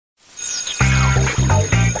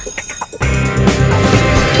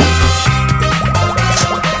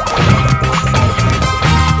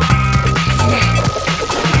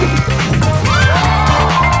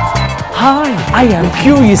I am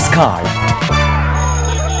Curious Carl.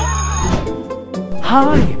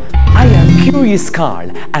 Hi, I am Curious Carl,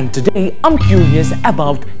 and today I'm curious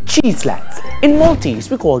about cheeselets. In Maltese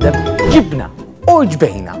we call them jibna or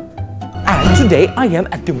jbejna. And today I am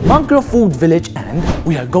at the Magra Food Village and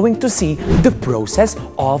we are going to see the process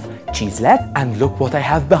of cheeselet. And look what I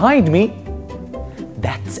have behind me.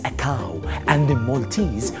 That's a cow, and in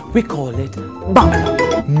Maltese we call it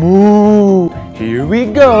bakra. Moo! Here we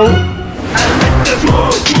go!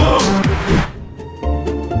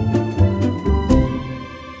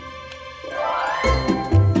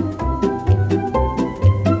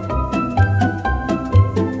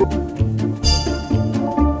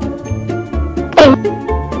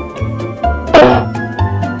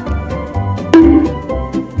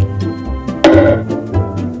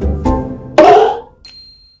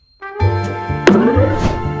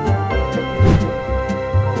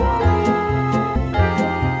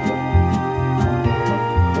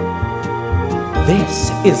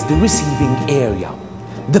 This is the receiving area,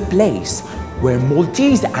 the place where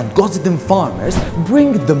Maltese and Gosden farmers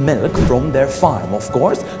bring the milk from their farm, of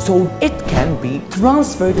course, so it can be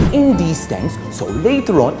transferred in these tanks, so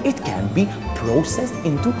later on it can be processed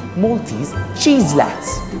into Maltese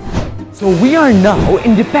cheeselets. So we are now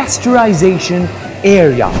in the pasteurization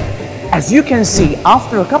area. As you can see,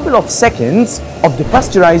 after a couple of seconds of the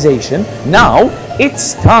pasteurization, now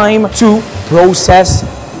it's time to process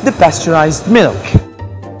the pasteurized milk.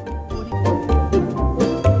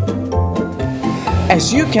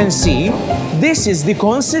 As you can see, this is the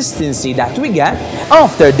consistency that we get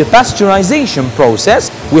after the pasteurization process.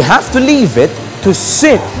 We have to leave it to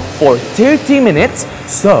sit for 30 minutes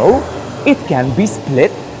so it can be split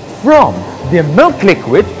from the milk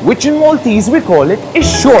liquid, which in Maltese we call it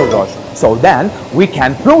ishorrosh. So then we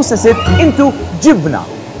can process it into jibna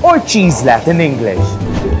or cheeselet in English.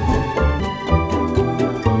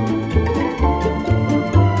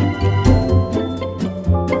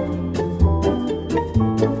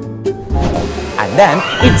 And then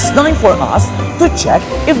it's time for us to check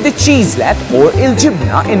if the cheeselet or il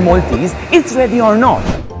jibna in Maltese is ready or not.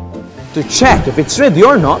 To check if it's ready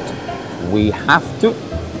or not, we have to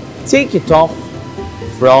take it off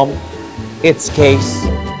from its case.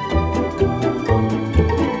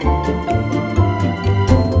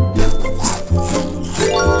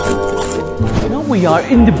 Now we are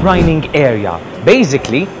in the brining area.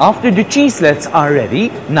 Basically, after the cheeselets are ready,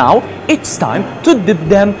 now it's time to dip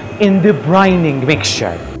them in the brining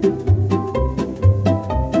mixture.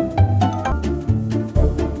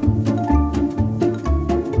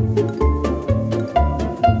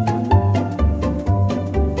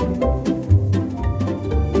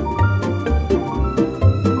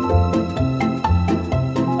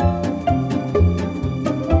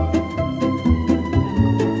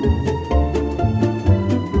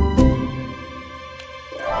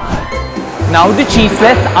 Now the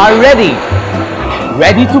cheeselets are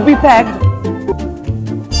ready to be packed.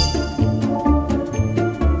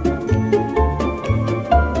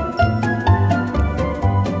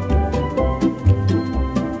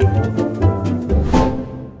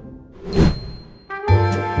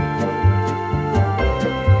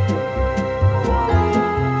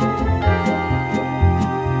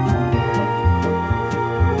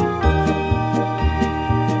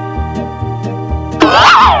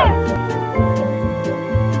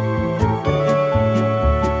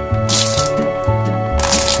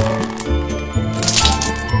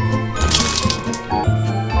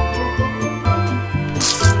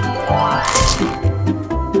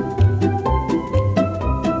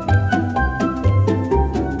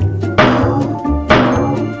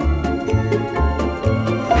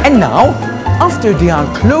 And now, after they are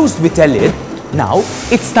closed with a lid, now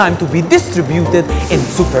it's time to be distributed in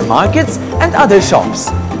supermarkets and other shops.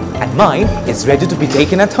 And mine is ready to be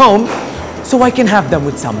taken at home, so I can have them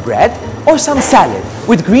with some bread or some salad,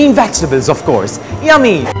 with green vegetables of course.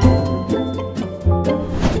 Yummy!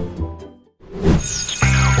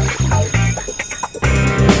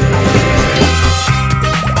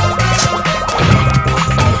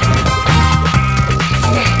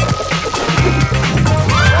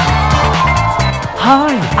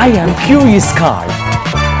 Hi, I am Curious Carl.